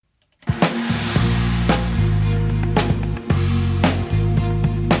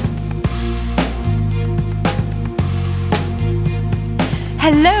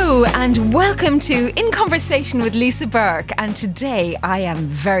Hello and welcome to In Conversation with Lisa Burke, and today I am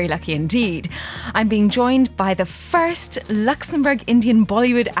very lucky indeed. I'm being joined by the first Luxembourg Indian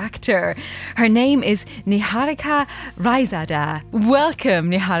Bollywood actor. Her name is Niharika Raizada.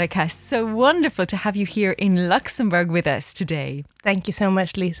 Welcome, Niharika. So wonderful to have you here in Luxembourg with us today. Thank you so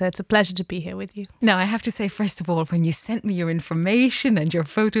much, Lisa. It's a pleasure to be here with you. Now, I have to say, first of all, when you sent me your information and your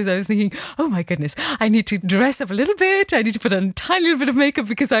photos, I was thinking, oh my goodness, I need to dress up a little bit. I need to put on a tiny little bit of makeup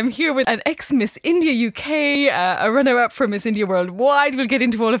because I'm here with an ex-Miss India UK, a runner-up for Miss India Worldwide. We'll get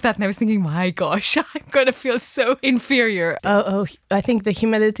into all of that. And I was thinking, my gosh, I'm going to feel so inferior. Oh, I think the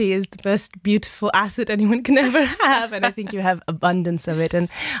humility is the most beautiful asset anyone can ever have. And I think you have abundance of it. And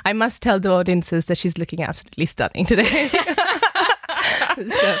I must tell the audiences that she's looking absolutely stunning today.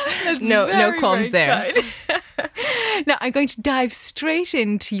 So no qualms there. Now, I'm going to dive straight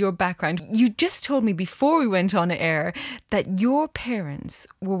into your background. You just told me before we went on air that your parents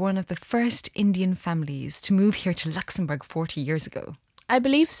were one of the first Indian families to move here to Luxembourg 40 years ago. I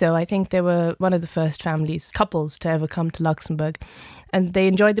believe so. I think they were one of the first couples to ever come to Luxembourg. And they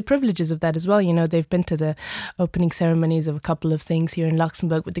enjoyed the privileges of that as well. You know, they've been to the opening ceremonies of a couple of things here in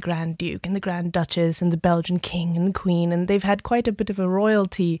Luxembourg with the Grand Duke and the Grand Duchess and the Belgian King and the Queen. And they've had quite a bit of a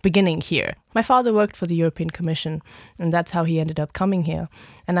royalty beginning here. My father worked for the European Commission, and that's how he ended up coming here.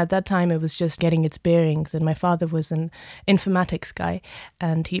 And at that time, it was just getting its bearings. And my father was an informatics guy,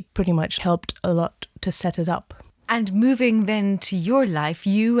 and he pretty much helped a lot to set it up. And moving then to your life,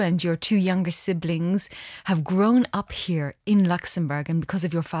 you and your two younger siblings have grown up here in Luxembourg. And because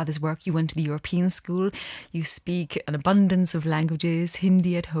of your father's work, you went to the European school. You speak an abundance of languages,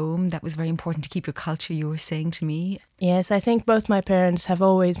 Hindi at home. That was very important to keep your culture, you were saying to me. Yes, I think both my parents have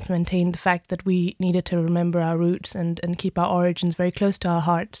always maintained the fact that we needed to remember our roots and keep our origins very close to our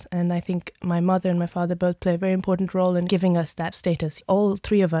hearts. And I think my mother and my father both play a very important role in giving us that status. All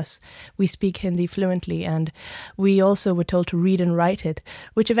three of us, we speak Hindi fluently, and we also were told to read and write it,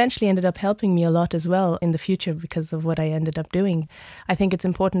 which eventually ended up helping me a lot as well in the future because of what I ended up doing. I think it's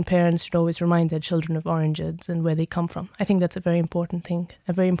important parents should always remind their children of origins and where they come from. I think that's a very important thing,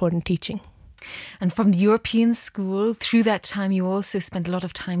 a very important teaching. And from the European school, through that time, you also spent a lot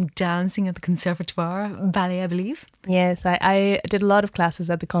of time dancing at the Conservatoire, ballet, I believe? Yes, I did a lot of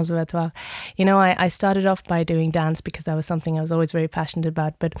classes at the Conservatoire. You know, I started off by doing dance because that was something I was always very passionate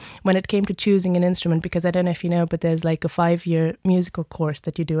about. But when it came to choosing an instrument, because I don't know if you know, but there's like a 5-year musical course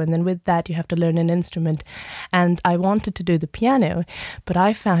that you do. And then with that, you have to learn an instrument. And I wanted to do the piano, but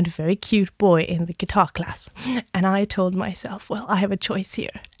I found a very cute boy in the guitar class. And I told myself, well, I have a choice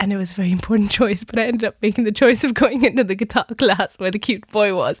here. And it was a very important choice, but I ended up making the choice of going into the guitar class where the cute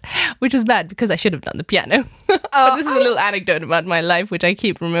boy was, which was bad because I should have done the piano. But this is a little anecdote about my life, which I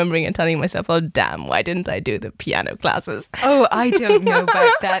keep remembering and telling myself, oh, damn, why didn't I do the piano classes? Oh, I don't know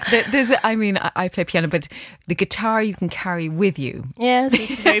about that. I play piano, but the guitar you can carry with you. Yes,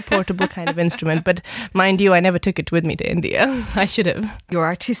 it's a very portable kind of instrument, but mind you, I never took it with me to India. I should have. Your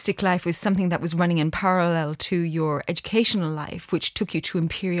artistic life was something that was running in parallel to your educational life, which took you to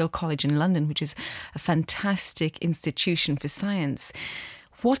Imperial College in London, which is a fantastic institution for science.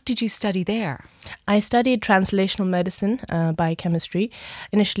 What did you study there? I studied translational medicine, biochemistry.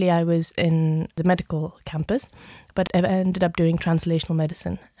 Initially, I was in the medical campus, but I ended up doing translational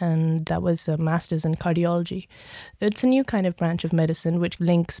medicine, and that was a master's in cardiology. It's a new kind of branch of medicine which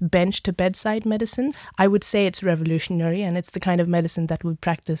links bench to bedside medicine. I would say it's revolutionary, and it's the kind of medicine that will be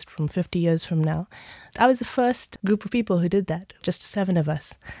practiced from 50 years from now. I was the first group of people who did that, just 7 of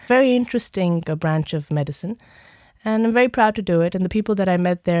us. Very interesting branch of medicine. And I'm very proud to do it. And the people that I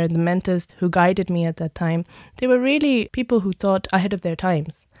met there, the mentors who guided me at that time, they were really people who thought ahead of their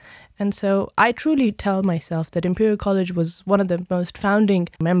times. And so I truly tell myself that Imperial College was one of the most founding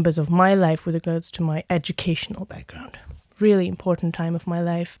members of my life with regards to my educational background. Really important time of my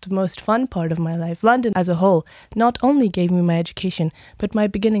life, the most fun part of my life. London as a whole not only gave me my education, but my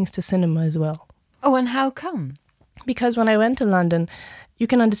beginnings to cinema as well. Oh, and how come? Because when I went to London, you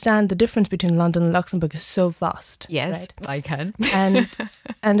can understand the difference between London and Luxembourg is so vast. Yes, right? I can.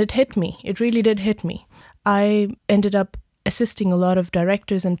 and it hit me. It really did hit me. I ended up assisting a lot of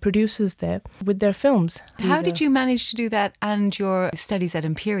directors and producers there with their films. How did you manage to do that and your studies at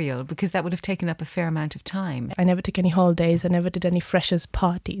Imperial? Because that would have taken up a fair amount of time. I never took any holidays. I never did any freshers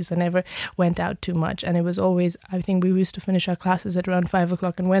parties. I never went out too much. And it was always, I think we used to finish our classes at around 5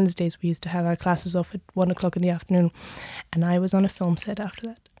 o'clock on Wednesdays. We used to have our classes off at 1 o'clock in the afternoon. And I was on a film set after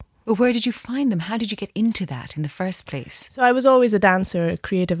that. Well, where did you find them? How did you get into that in the first place? So I was always a dancer, a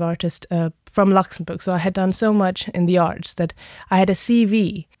creative artist from Luxembourg. So I had done so much in the arts that I had a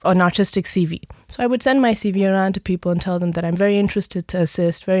CV, an artistic CV. So I would send my CV around to people and tell them that I'm very interested to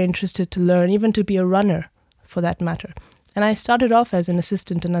assist, very interested to learn, even to be a runner for that matter. And I started off as an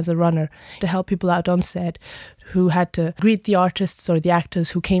assistant and as a runner to help people out on set who had to greet the artists or the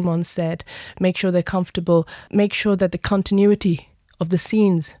actors who came on set, make sure they're comfortable, make sure that the continuity of the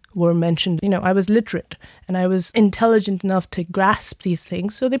scenes were mentioned. You know, I was literate and I was intelligent enough to grasp these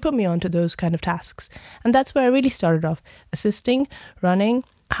things, so they put me onto those kind of tasks. And that's where I really started off, assisting, running.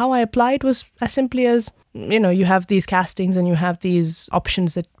 How I applied was as simply as, you know, you have these castings and you have these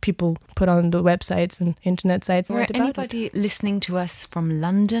options that people put on the websites and internet sites. For anybody listening to us from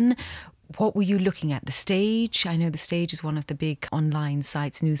London, what were you looking at? The Stage? I know The Stage is one of the big online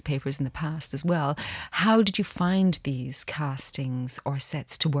sites, newspapers in the past as well. How did you find these castings or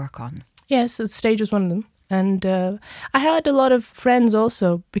sets to work on? Yes, The Stage was one of them. And I had a lot of friends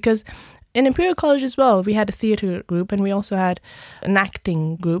also, because in Imperial College as well, we had a theatre group and we also had an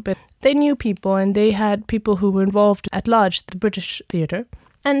acting group. And they knew people and they had people who were involved at large, the British theatre.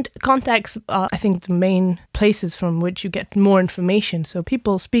 And contacts are, I think, the main places from which you get more information. So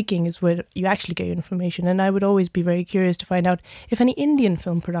people speaking is where you actually get your information. And I would always be very curious to find out if any Indian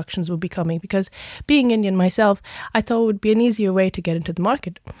film productions would be coming, because being Indian myself, I thought it would be an easier way to get into the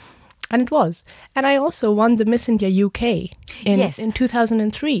market. And it was. And I also won the Miss India UK in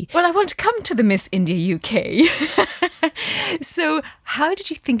 2003. Well, I want to come to the Miss India UK. So how did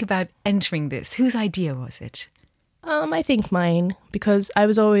you think about entering this? Whose idea was it? I think mine, because I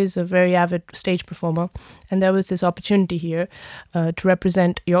was always a very avid stage performer, and there was this opportunity here to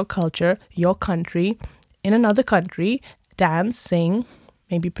represent your culture, your country, in another country, dance, sing,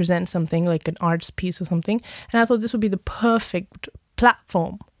 maybe present something like an arts piece or something. And I thought this would be the perfect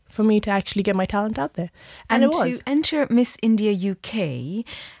platform for me to actually get my talent out there. And it was. To enter Miss India UK,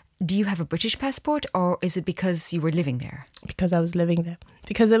 do you have a British passport, or is it because you were living there? Because I was living there.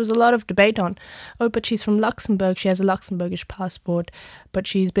 Because there was a lot of debate on, oh, but she's from Luxembourg, she has a Luxembourgish passport, but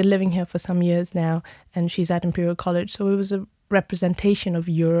she's been living here for some years now, and she's at Imperial College. So it was a representation of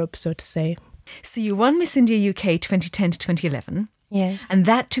Europe, so to say. So you won Miss India UK 2010 to 2011. Yeah. And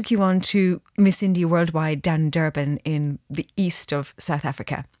that took you on to Miss India Worldwide down in Durban in the east of South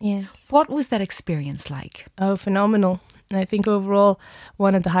Africa. Yeah. What was that experience like? Oh, phenomenal. And I think overall,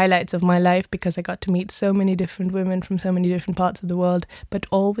 one of the highlights of my life, because I got to meet so many different women from so many different parts of the world, but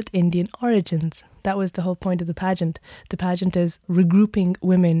all with Indian origins. That was the whole point of the pageant. The pageant is regrouping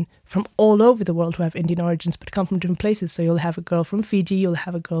women from all over the world who have Indian origins, but come from different places. So you'll have a girl from Fiji, you'll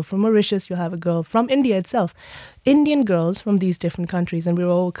have a girl from Mauritius, you'll have a girl from India itself. Indian girls from these different countries, and we're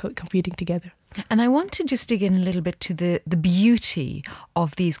all competing together. And I want to just dig in a little bit to the beauty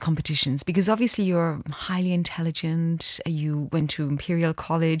of these competitions, because obviously you're highly intelligent, you went to Imperial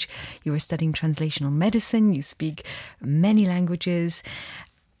College, you were studying translational medicine, you speak many languages.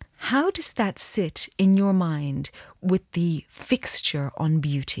 How does that sit in your mind with the fixture on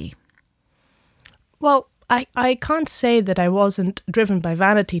beauty? Well, I can't say that I wasn't driven by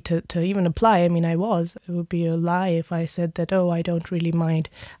vanity to even apply. I mean, I was. It would be a lie if I said that, oh, I don't really mind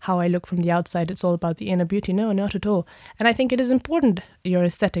how I look from the outside. It's all about the inner beauty. No, not at all. And I think it is important, your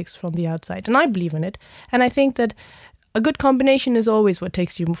aesthetics from the outside. And I believe in it. And I think that a good combination is always what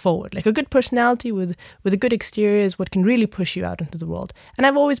takes you forward. Like a good personality with a good exterior is what can really push you out into the world. And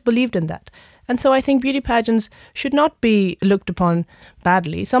I've always believed in that. And so I think beauty pageants should not be looked upon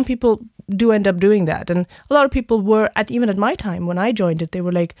badly. Some people do end up doing that. And a lot of people were, even at my time when I joined it, they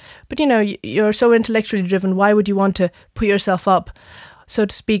were like, but you know, you're so intellectually driven. Why would you want to put yourself up, so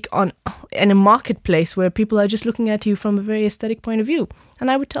to speak, in a marketplace where people are just looking at you from a very aesthetic point of view?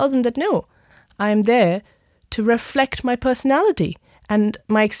 And I would tell them that no, I am there to reflect my personality, and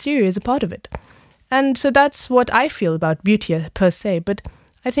my exterior is a part of it. And so that's what I feel about beauty per se. But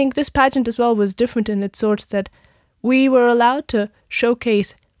I think this pageant as well was different in its sorts that we were allowed to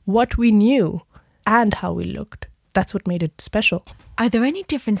showcase what we knew and how we looked. That's what made it special. Are there any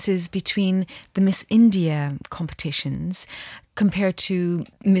differences between the Miss India competitions compared to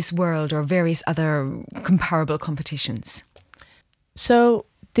Miss World or various other comparable competitions? So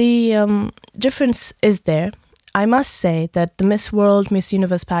the difference is there. I must say that the Miss World, Miss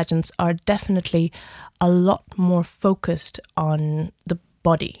Universe pageants are definitely a lot more focused on the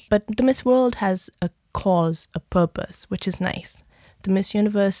body. But the Miss World has a cause, a purpose, which is nice. The Miss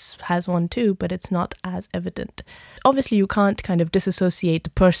Universe has one too, but it's not as evident. Obviously, you can't kind of disassociate the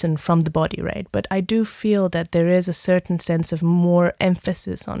person from the body, right? But I do feel that there is a certain sense of more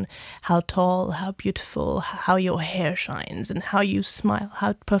emphasis on how tall, how beautiful, how your hair shines, and how you smile,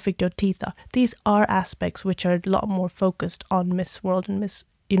 how perfect your teeth are. These are aspects which are a lot more focused on Miss World and Miss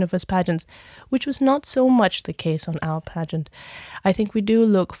Universe pageants, which was not so much the case on our pageant. I think we do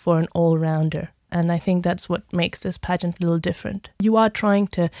look for an all-rounder. And I think that's what makes this pageant a little different. You are trying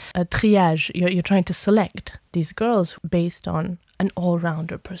to triage, you're trying to select these girls based on an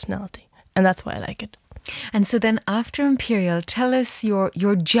all-rounder personality. And that's why I like it. And so then after Imperial, tell us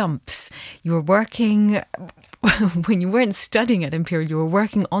your jumps. You were working, when you weren't studying at Imperial, you were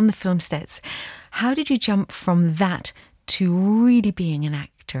working on the film sets. How did you jump from that to really being an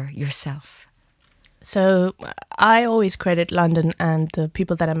actor yourself? So I always credit London and the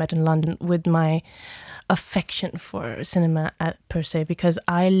people that I met in London with my affection for cinema per se, because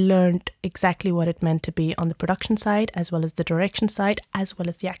I learned exactly what it meant to be on the production side, as well as the direction side, as well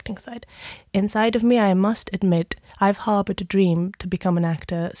as the acting side. Inside of me, I must admit, I've harbored a dream to become an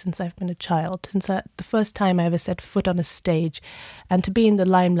actor since I've been a child, since the first time I ever set foot on a stage, and to be in the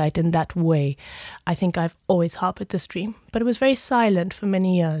limelight in that way. I think I've always harbored this dream, but it was very silent for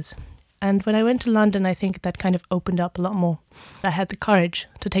many years. And when I went to London, I think that kind of opened up a lot more. I had the courage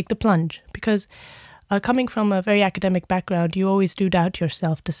to take the plunge because coming from a very academic background, you always do doubt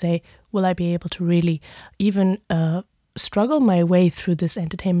yourself to say, will I be able to really even struggle my way through this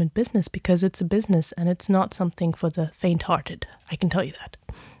entertainment business? Because it's a business and it's not something for the faint-hearted. I can tell you that.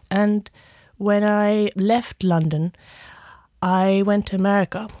 And when I left London, I went to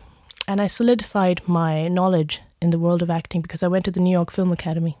America and I solidified my knowledge in the world of acting because I went to the New York Film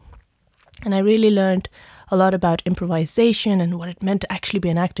Academy. And I really learned a lot about improvisation and what it meant to actually be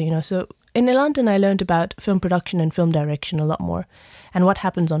an actor, you know. So in London, I learned about film production and film direction a lot more and what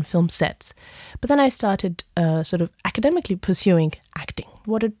happens on film sets. But then I started sort of academically pursuing acting,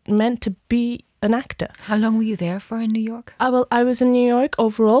 what it meant to be an actor. How long were you there for in New York? Well, I was in New York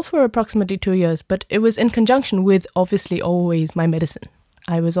overall for approximately 2 years, but it was in conjunction with obviously always my medicine.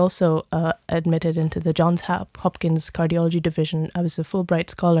 I was also admitted into the Johns Hopkins Cardiology Division. I was a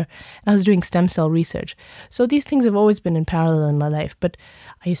Fulbright scholar, and I was doing stem cell research. So these things have always been in parallel in my life. But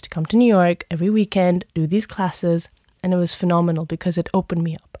I used to come to New York every weekend, do these classes, and it was phenomenal because it opened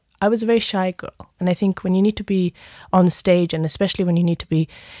me up. I was a very shy girl, and I think when you need to be on stage, and especially when you need to be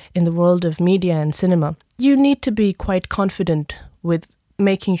in the world of media and cinema, you need to be quite confident with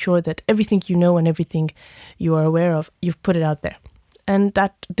making sure that everything you know and everything you are aware of, you've put it out there. And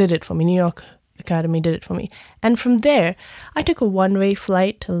that did it for me. New York Academy did it for me. And from there, I took a one-way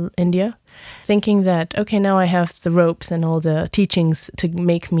flight to India, thinking that, okay, now I have the ropes and all the teachings to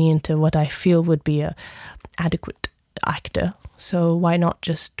make me into what I feel would be a adequate actor. So why not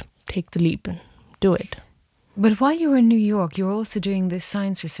just take the leap and do it? But while you were in New York, you were also doing this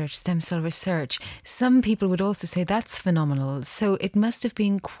science research, stem cell research. Some people would also say that's phenomenal. So it must have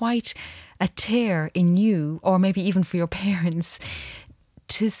been quite a tear in you, or maybe even for your parents,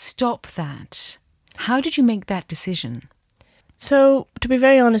 to stop that. How did you make that decision? So, to be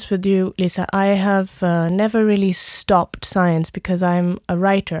very honest with you, Lisa, I have never really stopped science because I'm a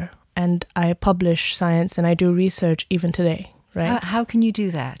writer and I publish science and I do research even today. Right? How can you do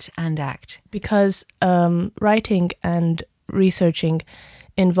that and act? Because writing and researching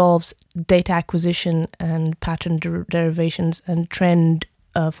involves data acquisition and pattern derivations and trend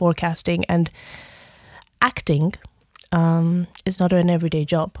forecasting, and acting is not an everyday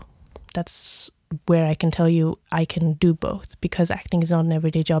job. That's where I can tell you I can do both, because acting is not an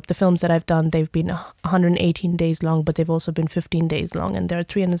everyday job. The films that I've done, they've been 118 days long, but they've also been 15 days long, and there are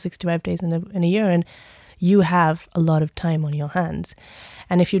 365 days in a year, and you have a lot of time on your hands.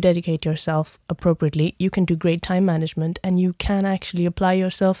 And if you dedicate yourself appropriately, you can do great time management and you can actually apply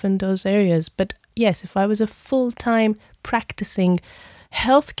yourself in those areas. But yes, if I was a full-time practicing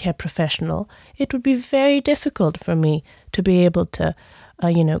healthcare professional, it would be very difficult for me to be able to,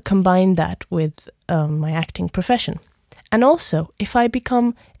 combine that with my acting profession. And also, if I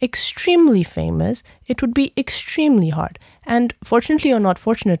become extremely famous, it would be extremely hard. And fortunately or not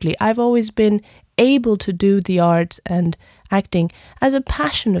fortunately, I've always been able to do the arts and acting as a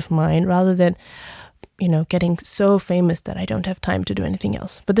passion of mine rather than, getting so famous that I don't have time to do anything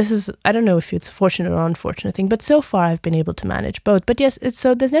else. But this is, I don't know if it's a fortunate or unfortunate thing, but so far I've been able to manage both. But yes,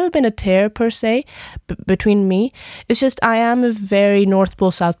 there's never been a tear per se between me. It's just I am a very North Pole,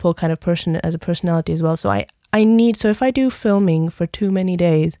 South Pole kind of person as a personality as well. So so if I do filming for too many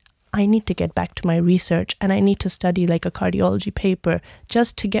days, I need to get back to my research and I need to study like a cardiology paper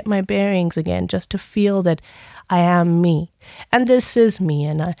just to get my bearings again, just to feel that I am me. And this is me.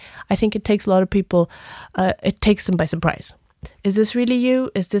 And I think it takes a lot of people, it takes them by surprise. Is this really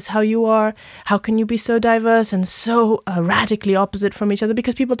you? Is this how you are? How can you be so diverse and so radically opposite from each other?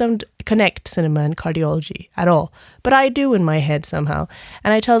 Because people don't connect cinema and cardiology at all. But I do in my head somehow.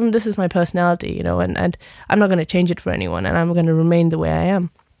 And I tell them this is my personality, you know, and I'm not going to change it for anyone, and I'm going to remain the way I am.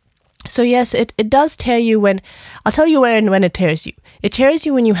 So yes, it does tear you when, I'll tell you when it tears you. It tears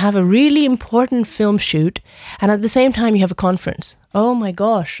you when you have a really important film shoot and at the same time you have a conference. Oh my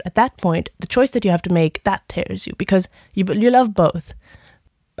gosh, at that point, the choice that you have to make, that tears you because you love both.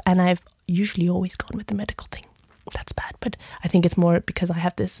 And I've usually always gone with the medical thing. That's bad, but I think it's more because I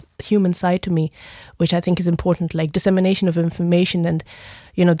have this human side to me, which I think is important, like dissemination of information and,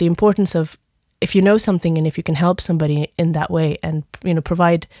 you know, the importance of if you know something and if you can help somebody in that way and, you know,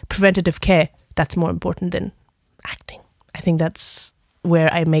 provide preventative care, that's more important than acting. I think that's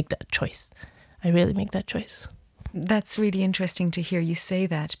where I make that choice. I really make that choice. That's really interesting to hear you say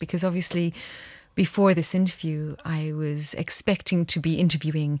that, because obviously before this interview, I was expecting to be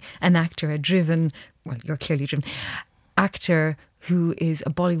interviewing an actor, you're clearly driven, actor who is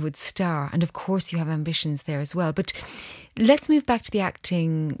a Bollywood star. And of course you have ambitions there as well. But let's move back to the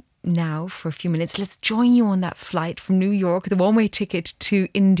acting now for a few minutes. Let's join you on that flight from New York, the one-way ticket to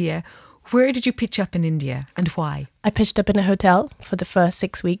India. Where did you pitch up in India and why? I pitched up in a hotel for the first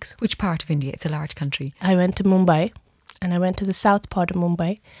 6 weeks. Which part of India? It's a large country. I went to Mumbai, and I went to the south part of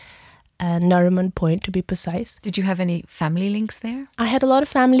Mumbai, Nariman Point to be precise. Did you have any family links there? I had a lot of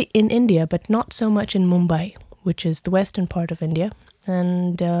family in India, but not so much in Mumbai, which is the western part of India.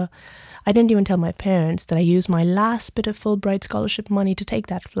 And I didn't even tell my parents that I used my last bit of Fulbright scholarship money to take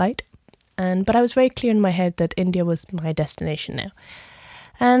that flight. But I was very clear in my head that India was my destination now.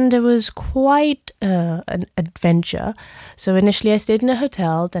 And it was quite an adventure. So initially I stayed in a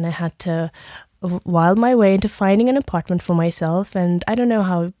hotel, then I had to while my way into finding an apartment for myself. And I don't know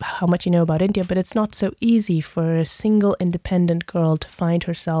how much you know about India, but it's not so easy for a single independent girl to find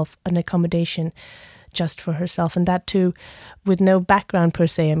herself an accommodation just for herself. And that too, with no background per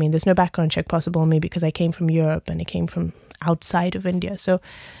se. I mean, there's no background check possible on me because I came from Europe and I came from outside of India. So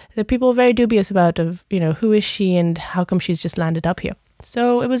the people were very dubious about, who is she and how come she's just landed up here.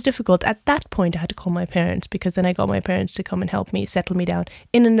 So it was difficult. At that point, I had to call my parents because then I got my parents to come and help me settle me down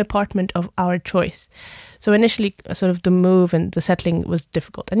in an apartment of our choice. So initially, sort of the move and the settling was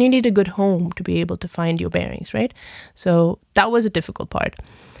difficult. And you need a good home to be able to find your bearings, right? So that was a difficult part.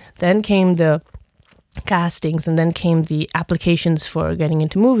 Then came the castings and then came the applications for getting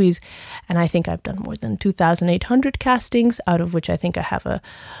into movies, and I think I've done more than 2,800 castings, out of which I think I have a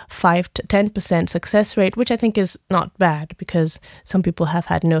 5 to 10% success rate, which I think is not bad because some people have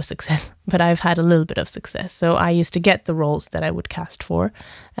had no success, but I've had a little bit of success. So I used to get the roles that I would cast for,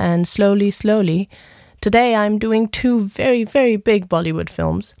 and slowly, today I'm doing 2 very, very big Bollywood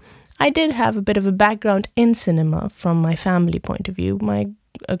films. I did have a bit of a background in cinema from my family point of view. My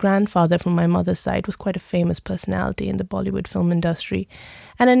grandfather from my mother's side was quite a famous personality in the Bollywood film industry.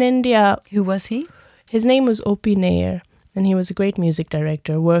 And in India... Who was he? His name was O.P. Nair, and he was a great music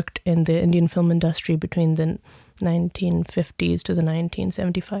director, worked in the Indian film industry between the 1950s to the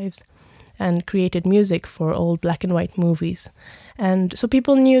 1975s, and created music for old black and white movies. And so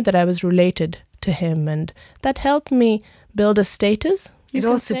people knew that I was related to him, and that helped me build a status. It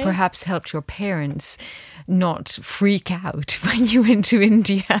also perhaps helped your parents not freak out when you went to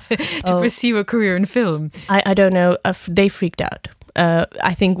India to pursue a career in film. I don't know if they freaked out.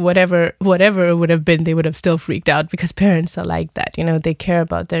 I think whatever it would have been, they would have still freaked out because parents are like that. You know, they care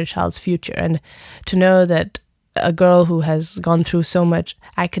about their child's future. And to know that a girl who has gone through so much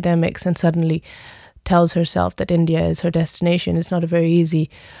academics and suddenly tells herself that India is her destination is not a very easy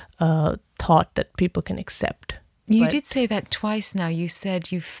thought that people can accept. You did say that twice now. You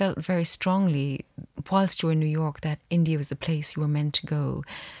said you felt very strongly whilst you were in New York that India was the place you were meant to go.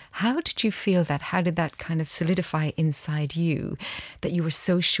 How did you feel that? How did that kind of solidify inside you that you were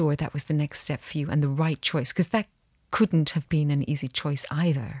so sure that was the next step for you and the right choice? Because that couldn't have been an easy choice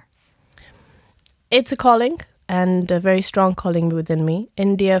either. It's a calling, and a very strong calling within me.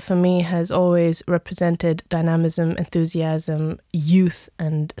 India, for me, has always represented dynamism, enthusiasm, youth,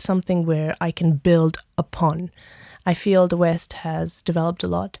 and something where I can build upon. I feel the West has developed a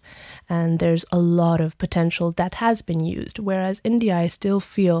lot, and there's a lot of potential that has been used, whereas India, I still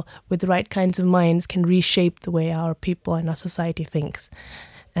feel, with the right kinds of minds, can reshape the way our people and our society thinks.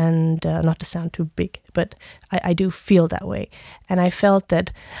 And not to sound too big, but I do feel that way. And I felt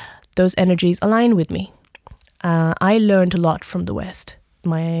that those energies align with me. I learned a lot from the West.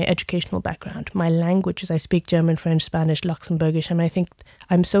 my educational background, my languages. I speak German, French, Spanish, Luxembourgish, and I think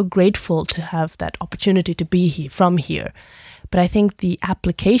I'm so grateful to have that opportunity to be here, from here. But I think the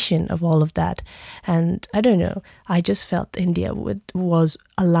application of all of that, and I don't know, I just felt India was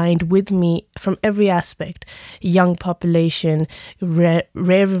aligned with me from every aspect. Young population,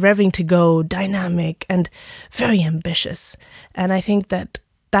 revving to go, dynamic, and very ambitious. And I think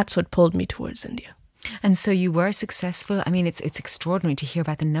that's what pulled me towards India. And so you were successful. I mean, it's extraordinary to hear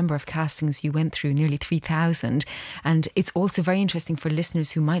about the number of castings you went through, nearly 3,000. And it's also very interesting for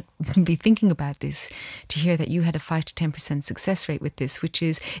listeners who might be thinking about this to hear that you had a 5 to 10% success rate with this, which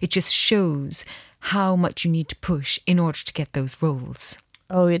is, it just shows how much you need to push in order to get those roles.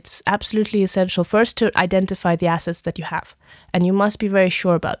 Oh, it's absolutely essential first to identify the assets that you have. And you must be very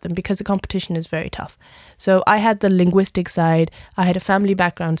sure about them because the competition is very tough. So I had the linguistic side, I had a family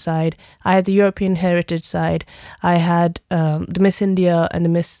background side, I had the European heritage side, I had the Miss India and the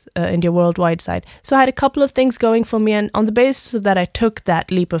Miss India Worldwide side. So I had a couple of things going for me, and on the basis of that, I took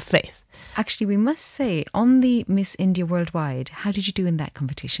that leap of faith. Actually, we must say, on the Miss India Worldwide, how did you do in that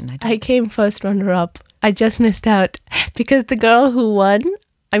competition? I came first runner-up. I just missed out because the girl who won,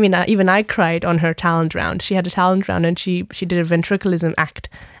 I mean, even I cried on her talent round. She had a talent round and she did a ventriloquism act,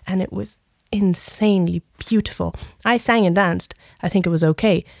 and it was insanely beautiful. I sang and danced. I think it was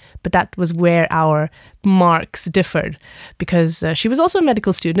okay, but that was where our marks differed because she was also a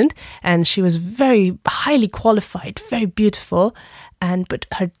medical student and she was very highly qualified, very beautiful, but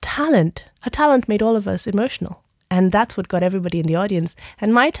her talent made all of us emotional. And that's what got everybody in the audience.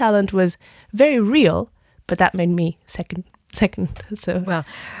 And my talent was very real, but that made me second. So well,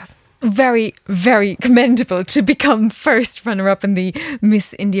 very, very commendable to become first runner-up in the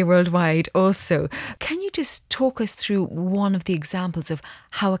Miss India Worldwide also. Can you just talk us through one of the examples of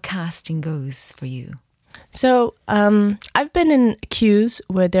how a casting goes for you? So I've been in queues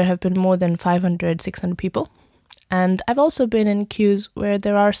where there have been more than 500, 600 people. And I've also been in queues where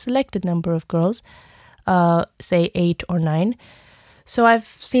there are a selected number of girls, say 8 or 9. So I've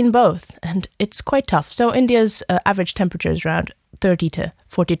seen both, and it's quite tough. So India's average temperature is around 30 to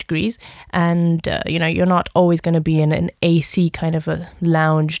 40 degrees, and you're not always going to be in an AC kind of a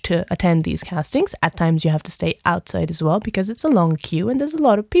lounge to attend these castings. At times you have to stay outside as well because it's a long queue and there's a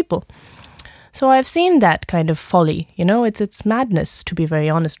lot of people. So I've seen that kind of folly. It's madness, to be very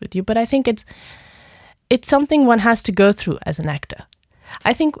honest with you. But I think it's something one has to go through as an actor.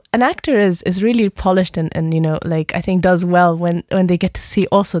 I think an actor is really polished and I think does well when they get to see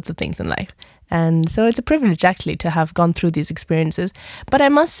all sorts of things in life. And so it's a privilege actually to have gone through these experiences. But I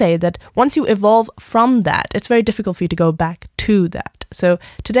must say that once you evolve from that, it's very difficult for you to go back to that. So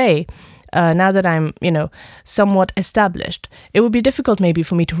today, now that I'm, somewhat established, it would be difficult maybe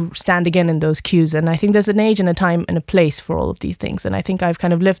for me to stand again in those queues. And I think there's an age and a time and a place for all of these things. And I think I've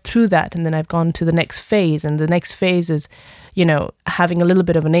kind of lived through that. And then I've gone to the next phase. And the next phase is, having a little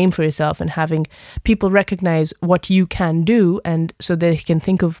bit of a name for yourself and having people recognize what you can do. And so they can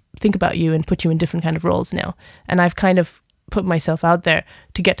think about you and put you in different kind of roles now. And I've kind of put myself out there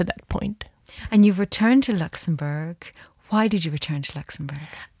to get to that point. And you've returned to Luxembourg. Why did you return to Luxembourg?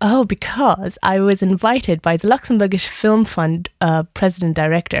 Oh, because I was invited by the Luxembourgish Film Fund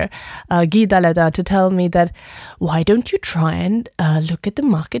president-director, Guy Dalladin, to tell me that, why don't you try and look at the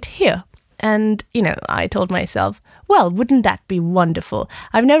market here? And, I told myself, well, wouldn't that be wonderful?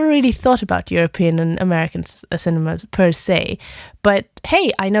 I've never really thought about European and American cinema per se. But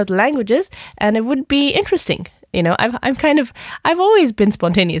hey, I know the languages and it would be interesting. I've always been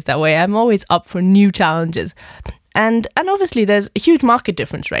spontaneous that way. I'm always up for new challenges. And obviously there's a huge market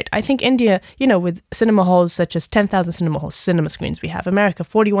difference, right? I think India, with cinema halls such as 10,000 cinema screens we have, America,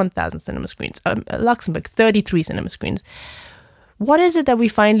 41,000 cinema screens, Luxembourg, 33 cinema screens. What is it that we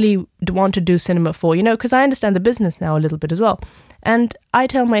finally want to do cinema for? Because I understand the business now a little bit as well. And I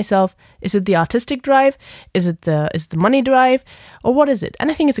tell myself, is it the artistic drive? Is it the money drive? Or what is it?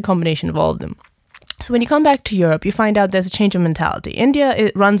 And I think it's a combination of all of them. So when you come back to Europe, you find out there's a change of mentality. India,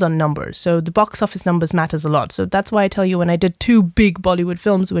 it runs on numbers. So the box office numbers matters a lot. So that's why I tell you, when I did 2 big Bollywood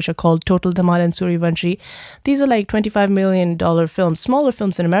films, which are called Total Dhamal and Sooryavanshi, these are like $25 million films, smaller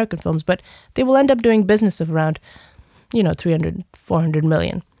films than American films, but they will end up doing business of around, $300, $400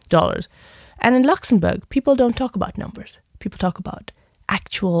 million. And in Luxembourg, people don't talk about numbers. People talk about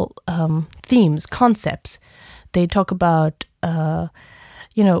actual themes, concepts. They talk about,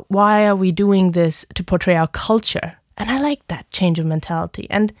 why are we doing this to portray our culture? And I like that change of mentality.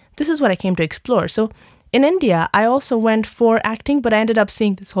 And this is what I came to explore. So in India, I also went for acting, but I ended up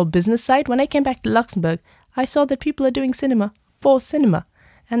seeing this whole business side. When I came back to Luxembourg, I saw that people are doing cinema for cinema.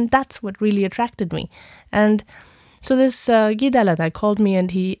 And that's what really attracted me. And So this Guy Daladai called me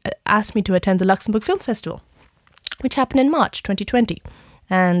and he asked me to attend the Luxembourg Film Festival, which happened in March 2020.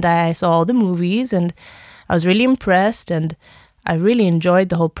 And I saw all the movies and I was really impressed and I really enjoyed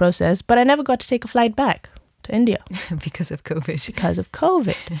the whole process, but I never got to take a flight back to India. Because of COVID. Because of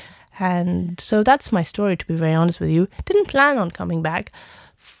COVID. And so that's my story, to be very honest with you. Didn't plan on coming back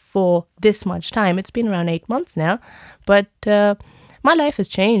for this much time. It's been around 8 months now, but my life has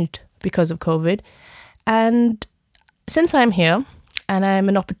changed because of COVID. And since I'm here and I'm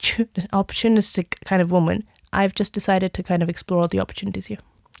an opportunistic kind of woman, I've just decided to kind of explore all the opportunities here.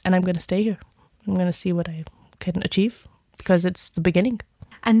 And I'm going to stay here. I'm going to see what I can achieve because it's the beginning.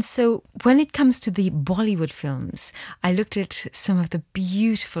 And so when it comes to the Bollywood films, I looked at some of the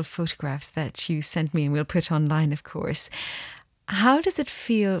beautiful photographs that you sent me and we'll put online, of course. How does it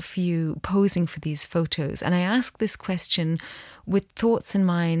feel for you posing for these photos? And I ask this question with thoughts in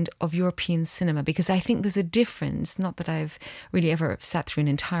mind of European cinema, because I think there's a difference, not that I've really ever sat through an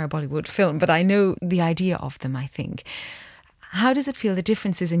entire Bollywood film, but I know the idea of them, I think. How does it feel, the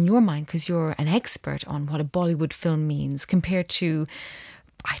differences in your mind, because you're an expert on what a Bollywood film means compared to,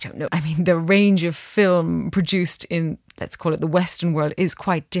 I don't know, I mean, the range of film produced in, let's call it the Western world, is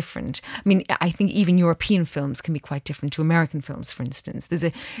quite different. I mean, I think even European films can be quite different to American films, for instance. There's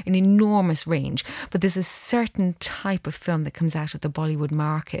an enormous range, but there's a certain type of film that comes out of the Bollywood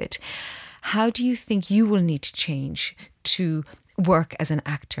market. How do you think you will need to change to work as an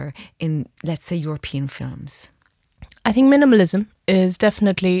actor in, let's say, European films? I think minimalism is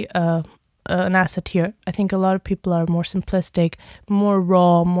definitely an asset here. I think a lot of people are more simplistic, more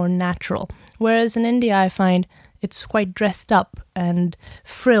raw, more natural. Whereas in India, I find it's quite dressed up and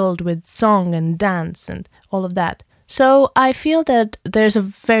frilled with song and dance and all of that. So I feel that there's a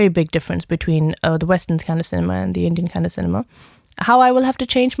very big difference between the Western kind of cinema and the Indian kind of cinema. How I will have to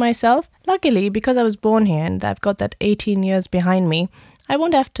change myself? Luckily, because I was born here and I've got that 18 years behind me, I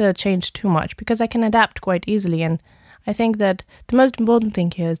won't have to change too much because I can adapt quite easily. And I think that the most important thing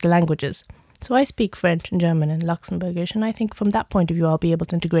here is the languages. So I speak French and German and Luxembourgish, and I think from that point of view, I'll be able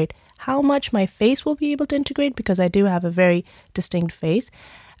to integrate. How much my face will be able to integrate, because I do have a very distinct face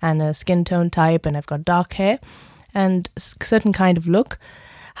and a skin tone type, and I've got dark hair and a certain kind of look.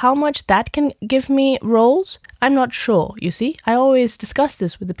 How much that can give me roles, I'm not sure, you see. I always discuss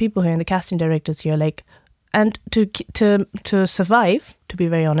this with the people here and the casting directors here, like, and to survive, to be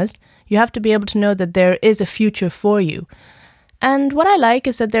very honest, you have to be able to know that there is a future for you. And what I like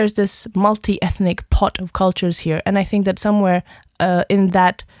is that there's this multi-ethnic pot of cultures here. And I think that somewhere in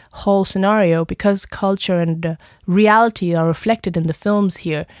that whole scenario, because culture and reality are reflected in the films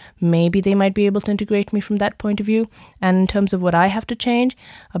here, maybe they might be able to integrate me from that point of view. And in terms of what I have to change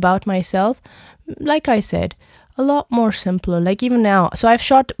about myself, like I said, a lot more simpler. Like even now, so I've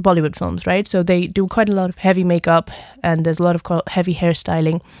shot Bollywood films, right? So they do quite a lot of heavy makeup and there's a lot of heavy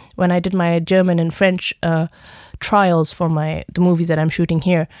hairstyling. When I did my German and French trials for the movies that I'm shooting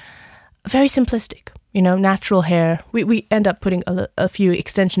here, very simplistic, natural hair. We end up putting a few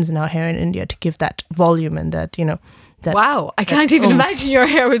extensions in our hair in India to give that volume and that, that. Wow, I can't even imagine your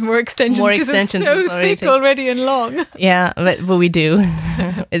hair with more extensions. More extensions, it's so thick already and long. Yeah, but we do.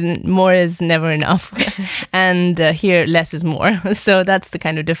 More is never enough, and here less is more. So that's the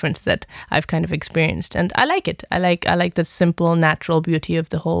kind of difference that I've kind of experienced, and I like it. I like the simple, natural beauty of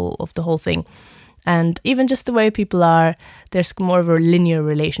the whole thing. And even just the way people are, there's more of a linear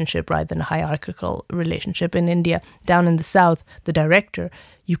relationship rather than a hierarchical relationship. In India, down in the south, the director,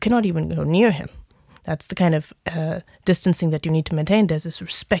 you cannot even go near him. That's the kind of distancing that you need to maintain. There's this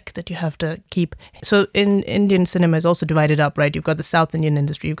respect that you have to keep. So in Indian cinema is also divided up, right? You've got the South Indian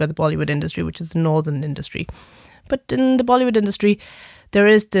industry, you've got the Bollywood industry, which is the northern industry. But in the Bollywood industry, there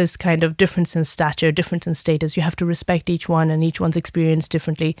is this kind of difference in stature, difference in status. You have to respect each one and each one's experience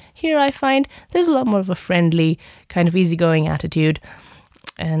differently. Here I find there's a lot more of a friendly, kind of easygoing attitude.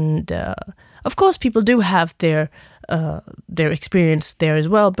 And of course, people do have their experience there as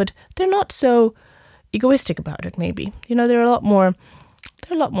well, but they're not so egoistic about it, maybe. They're a lot more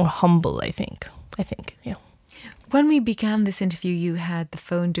humble, I think, yeah. When we began this interview, you had the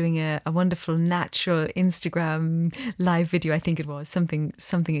phone doing a wonderful natural Instagram live video, I think it was,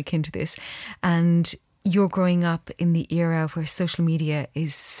 something akin to this. And you're growing up in the era where social media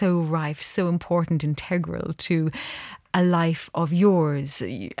is so rife, so important, integral to a life of yours,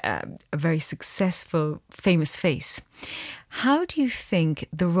 a very successful, famous face. How do you think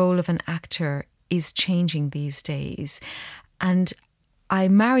the role of an actor is changing these days? And I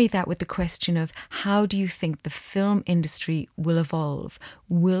marry that with the question of how do you think the film industry will evolve?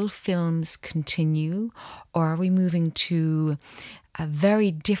 Will films continue, or are we moving to a very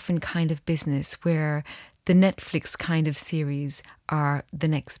different kind of business where the Netflix kind of series are the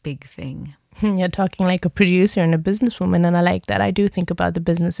next big thing? You're talking like a producer and a businesswoman, and I like that. I do think about the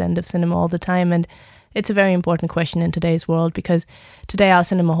business end of cinema all the time, and it's a very important question in today's world because today our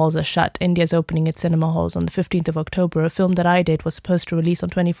cinema halls are shut. India's opening its cinema halls on the 15th of October. A film that I did was supposed to release on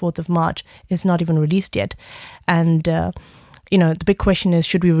 24th of March. It's not even released yet. And, the big question is,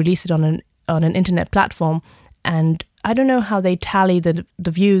 should we release it on an internet platform? And I don't know how they tally the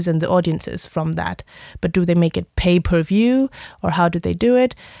views and the audiences from that, but do they make it pay-per-view or how do they do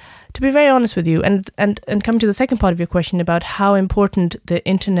it? To be very honest with you, and coming to the second part of your question about how important the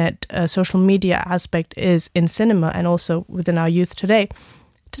internet, social media aspect is in cinema and also within our youth today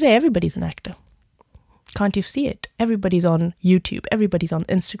everybody's an actor. Can't you see it? Everybody's on YouTube, everybody's on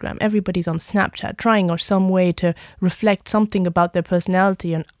Instagram, everybody's on Snapchat, trying or some way to reflect something about their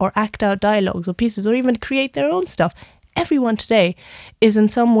personality or act out dialogues or pieces or even create their own stuff. Everyone today is in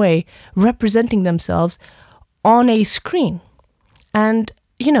some way representing themselves on a screen. And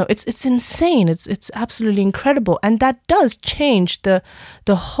it's insane. It's absolutely incredible, and that does change the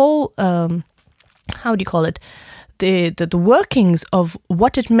whole how do you call it, the workings of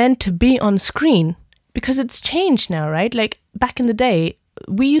what it meant to be on screen, because it's changed now, right? Like back in the day,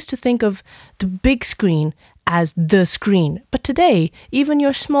 we used to think of the big screen as the screen, but today even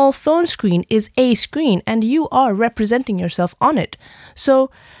your small phone screen is a screen, and you are representing yourself on it. So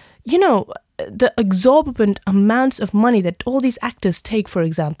the exorbitant amounts of money that all these actors take, for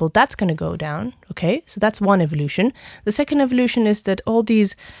example, that's going to go down. Okay, so that's one evolution. The second evolution is that all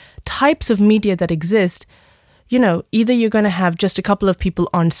these types of media that exist, either you're going to have just a couple of people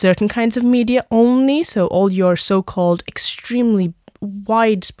on certain kinds of media only, so all your so-called extremely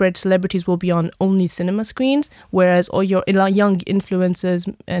widespread celebrities will be on only cinema screens, whereas all your young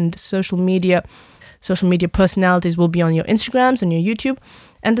influencers and social media personalities will be on your Instagrams and your YouTube.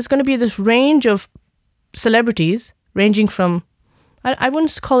 And there's going to be this range of celebrities ranging from, I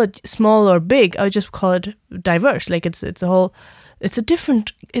wouldn't call it small or big, I would just call it diverse. Like it's a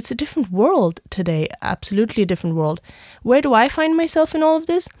different world today, absolutely a different world. Where do I find myself in all of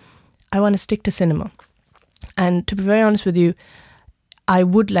this? I want to stick to cinema. And to be very honest with you, I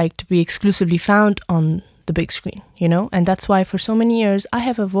would like to be exclusively found on the big screen, and that's why for so many years I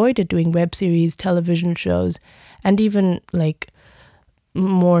have avoided doing web series, television shows, and even like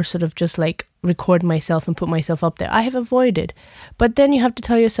more sort of just like record myself and put myself up there. I have avoided. But then you have to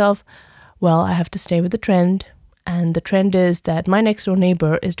tell yourself, well, I have to stay with the trend. And the trend is that my next door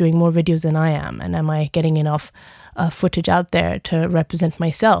neighbor is doing more videos than I am. And am I getting enough footage out there to represent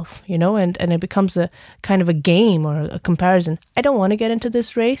myself, and it becomes a kind of a game or a comparison. I don't want to get into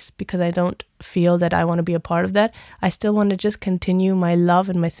this race because I don't feel that I want to be a part of that. I still want to just continue my love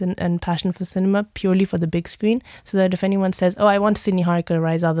and my passion for cinema purely for the big screen, so that if anyone says, oh, I want to see Niharika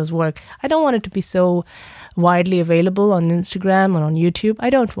Raizada's work, I don't want it to be so widely available on Instagram and on YouTube.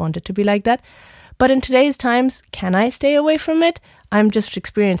 I don't want it to be like that. But in today's times, can I stay away from it? I'm just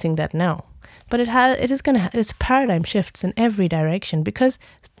experiencing that now. But it's paradigm shifts in every direction because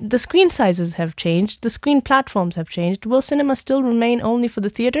the screen sizes have changed, the screen platforms have changed. Will cinema still remain only for the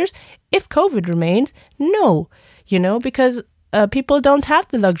theaters? If COVID remains, no, because people don't have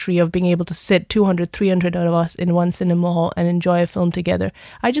the luxury of being able to sit 200, 300 of us in one cinema hall and enjoy a film together.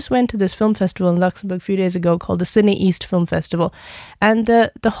 I just went to this film festival in Luxembourg a few days ago called the Cine East Film Festival, and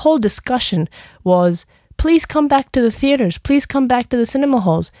the whole discussion was, please come back to the theaters. Please come back to the cinema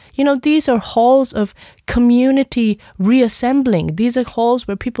halls. These are halls of community reassembling. These are halls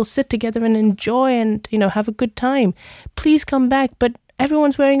where people sit together and enjoy and, have a good time. Please come back. But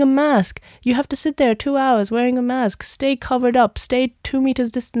everyone's wearing a mask. You have to sit there 2 hours wearing a mask. Stay covered up. Stay 2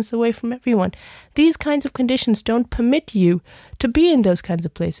 meters distance away from everyone. These kinds of conditions don't permit you to be in those kinds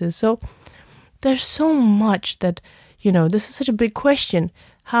of places. So there's so much that, this is such a big question.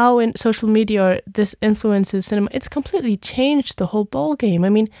 How in social media this influences cinema. It's completely changed the whole ball game. I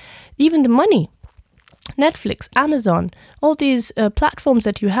mean, even the money. Netflix, Amazon, all these platforms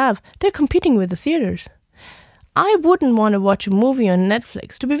that you have, they're competing with the theaters. I wouldn't want to watch a movie on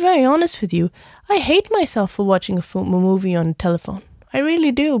Netflix. To be very honest with you, I hate myself for watching a movie on a telephone. I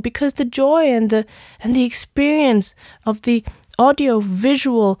really do, because the joy and the experience of the audio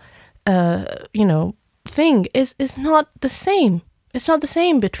visual, thing is not the same. It's not the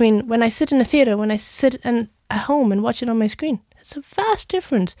same between when I sit in a theater, when I sit at home and watch it on my screen. It's a vast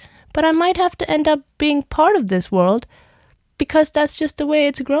difference. But I might have to end up being part of this world because that's just the way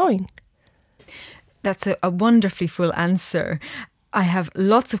it's growing. That's a wonderfully full answer. I have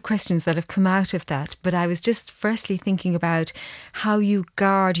lots of questions that have come out of that, but I was just firstly thinking about how you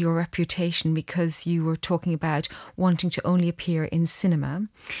guard your reputation, because you were talking about wanting to only appear in cinema.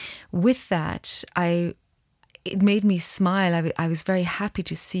 With that, I it made me smile. I was very happy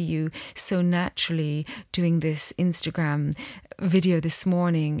to see you so naturally doing this Instagram video this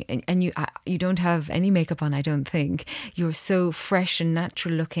morning, and you don't have any makeup on, I don't think. You're so fresh and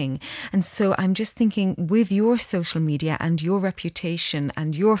natural looking. And so I'm just thinking, with your social media and your reputation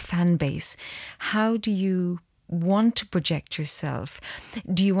and your fan base, how do you want to project yourself?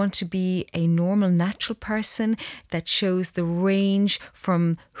 Do you want to be a normal, natural person that shows the range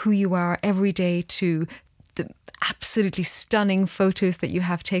from who you are every day to the absolutely stunning photos that you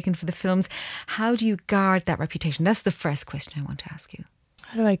have taken for the films? How do you guard that reputation? That's the first question I want to ask you.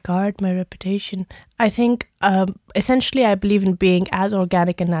 How do I guard my reputation? I think essentially I believe in being as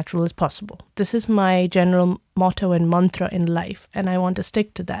organic and natural as possible. This is my general motto and mantra in life, and I want to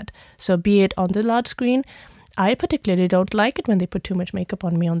stick to that. So be it on the large screen, I particularly don't like it when they put too much makeup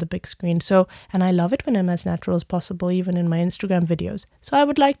on me on the big screen. And I love it when I'm as natural as possible, even in my Instagram videos. So I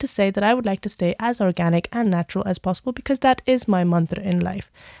would like to say that I would like to stay as organic and natural as possible, because that is my mantra in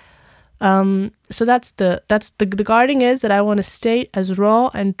life. So that's the guarding is that I want to stay as raw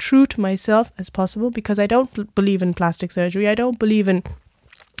and true to myself as possible, because I don't believe in plastic surgery. I don't believe in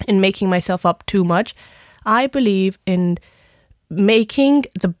making myself up too much. I believe in making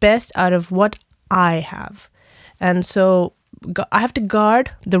the best out of what I have. And so I have to guard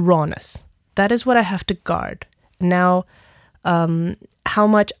the rawness. That is what I have to guard. Now, how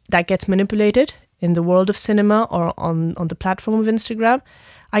much that gets manipulated in the world of cinema or on the platform of Instagram,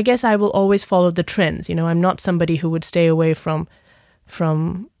 I guess I will always follow the trends. You know, I'm not somebody who would stay away from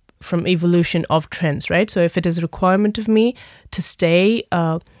evolution of trends, right? So if it is a requirement of me to stay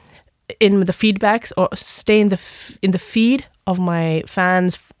in the feedbacks or stay in the feed of my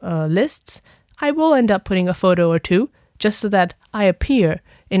fans' lists, I will end up putting a photo or two just so that I appear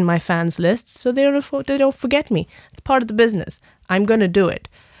in my fans' lists, so they don't forget me. It's part of the business. I'm going to do it.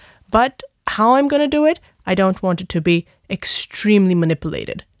 But how I'm going to do it, I don't want it to be extremely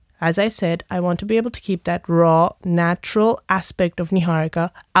manipulated. As I said, I want to be able to keep that raw, natural aspect of Niharika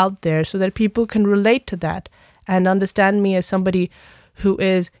out there so that people can relate to that and understand me as somebody who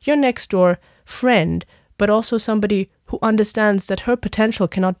is your next door friend, but also somebody who understands that her potential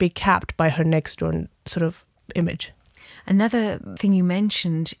cannot be capped by her next door sort of image. Another thing you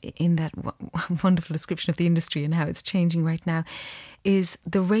mentioned in that wonderful description of the industry and how it's changing right now is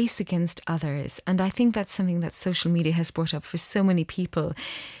the race against others. And I think that's something that social media has brought up for so many people.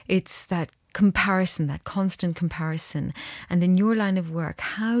 It's that comparison, that constant comparison. And in your line of work,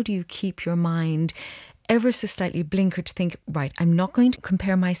 how do you keep your mind ever so slightly blinkered to think, right, I'm not going to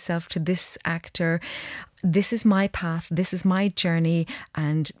compare myself to this actor. This is my path, this is my journey,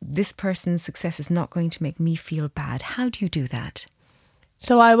 and this person's success is not going to make me feel bad. How do you do that?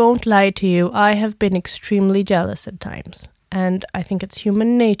 So I won't lie to you, I have been extremely jealous at times. And I think it's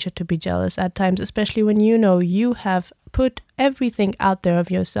human nature to be jealous at times, especially when you know you have put everything out there of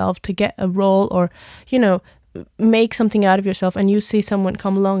yourself to get a role or, you know, make something out of yourself, and you see someone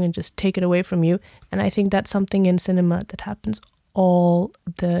come along and just take it away from you. And I think that's something in cinema that happens all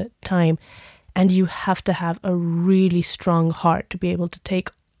the time. And you have to have a really strong heart to be able to take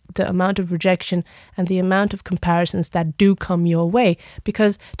the amount of rejection and the amount of comparisons that do come your way.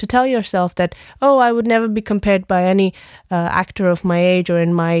 Because to tell yourself that, oh, I would never be compared by any actor of my age or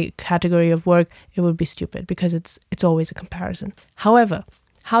in my category of work, it would be stupid, because it's always a comparison. However,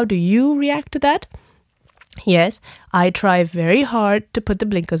 how do you react to that? Yes, I try very hard to put the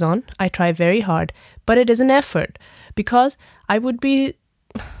blinkers on. I try very hard, but it is an effort, because I would be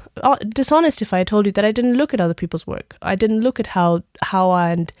dishonest if I told you that I didn't look at other people's work. I didn't look at how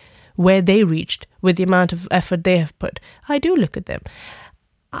and where they reached with the amount of effort they have put. I do look at them.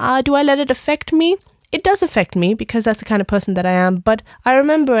 Do I let it affect me? It does affect me, because that's the kind of person that I am. But I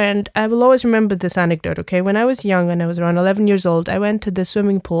remember, and I will always remember this anecdote, okay? When I was young, and I was around 11 years old, I went to the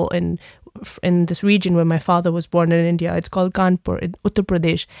swimming pool in this region where my father was born in India. It's called Kanpur in Uttar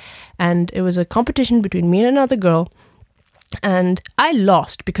Pradesh. And it was a competition between me and another girl. And I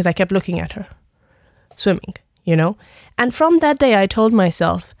lost because I kept looking at her swimming, you know. And from that day, I told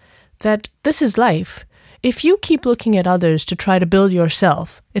myself that this is life. If you keep looking at others to try to build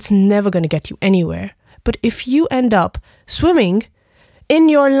yourself, it's never going to get you anywhere. But if you end up swimming in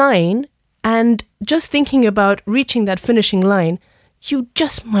your line and just thinking about reaching that finishing line, you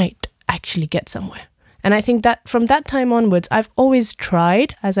just might actually get somewhere. And I think that from that time onwards, I've always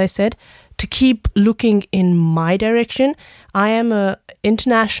tried, as I said, to keep looking in my direction. I am an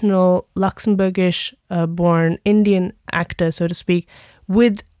international Luxembourgish born Indian actor, so to speak,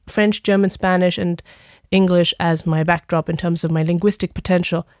 with French, German, Spanish, and English as my backdrop in terms of my linguistic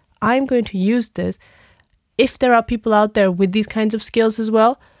potential. I'm going to use this. If there are people out there with these kinds of skills as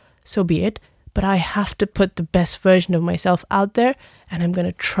well, so be it. but I have to put the best version of myself out there, and I'm going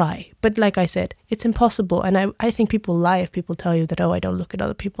to try. But like I said, it's impossible. And I think people lie if people tell you that, oh, I don't look at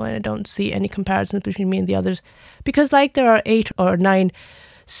other people and I don't see any comparisons between me and the others. Because like there are 8 or 9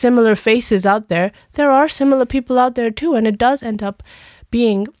 similar faces out there, there are similar people out there too. And it does end up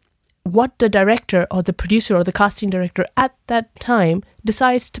being what the director or the producer or the casting director at that time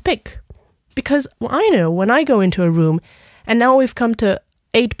decides to pick. Because I know when I go into a room and now we've come to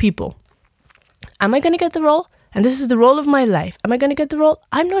 8 people, am I going to get the role? And this is the role of my life. Am I going to get the role?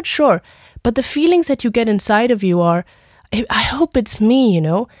 I'm not sure. But the feelings that you get inside of you are, I hope it's me, you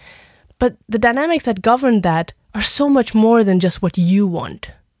know. But the dynamics that govern that are so much more than just what you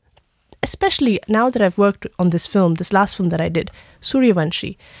want. Especially now that I've worked on this film, this last film that I did,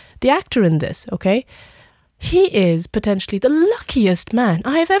 Suryavanshi, the actor in this, okay? He is potentially the luckiest man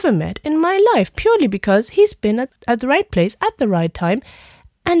I have ever met in my life, purely because he's been at the right place at the right time.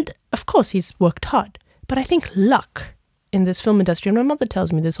 And of course, he's worked hard. But I think luck in this film industry, and my mother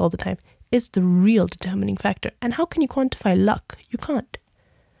tells me this all the time, is the real determining factor. And how can you quantify luck? You can't.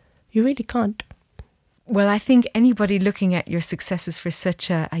 You really can't. Well, I think anybody looking at your successes for such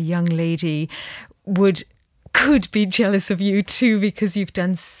a young lady could be jealous of you too, because you've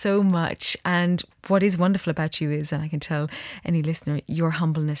done so much. And what is wonderful about you is, and I can tell any listener, your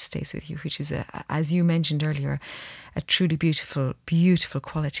humbleness stays with you, which is, as you mentioned earlier, a truly beautiful, beautiful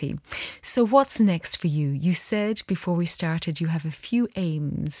quality. So what's next for you? You said before we started you have a few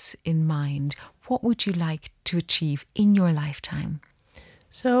aims in mind. What would you like to achieve in your lifetime?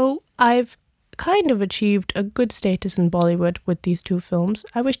 So I've kind of achieved a good status in Bollywood with these 2 films.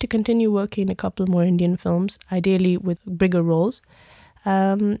 I wish to continue working a couple more Indian films, ideally with bigger roles.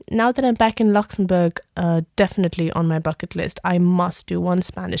 Now that I'm back in Luxembourg, definitely on my bucket list, I must do 1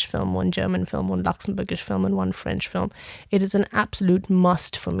 Spanish film, 1 German film, 1 Luxembourgish film, and 1 French film. It is an absolute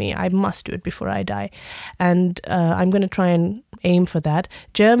must for me. I must do it before I die. And I'm going to try and aim for that.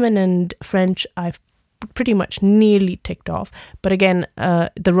 German and French, I've pretty much nearly ticked off. But again,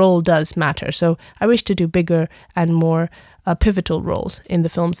 the role does matter. So I wish to do bigger and more pivotal roles in the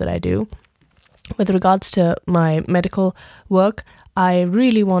films that I do. With regards to my medical work, I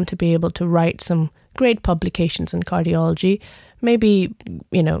really want to be able to write some great publications in cardiology, maybe,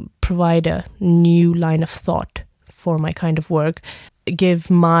 provide a new line of thought for my kind of work, give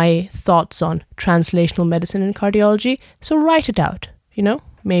my thoughts on translational medicine and cardiology. So write it out,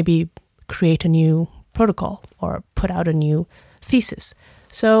 maybe create a new protocol or put out a new thesis.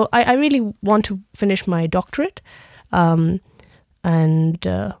 So I really want to finish my doctorate. And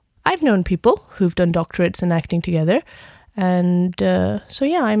I've known people who've done doctorates in acting together. And I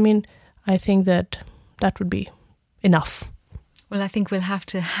think that would be enough. Well, I think we'll have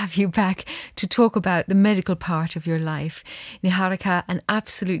to have you back to talk about the medical part of your life. Niharika, an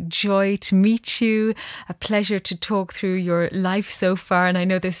absolute joy to meet you, a pleasure to talk through your life so far, and I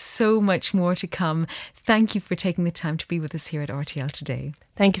know there's so much more to come. Thank you for taking the time to be with us here at RTL today.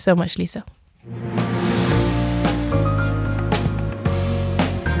 Thank you so much, Lisa.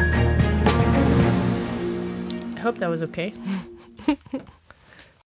 I hope that was okay.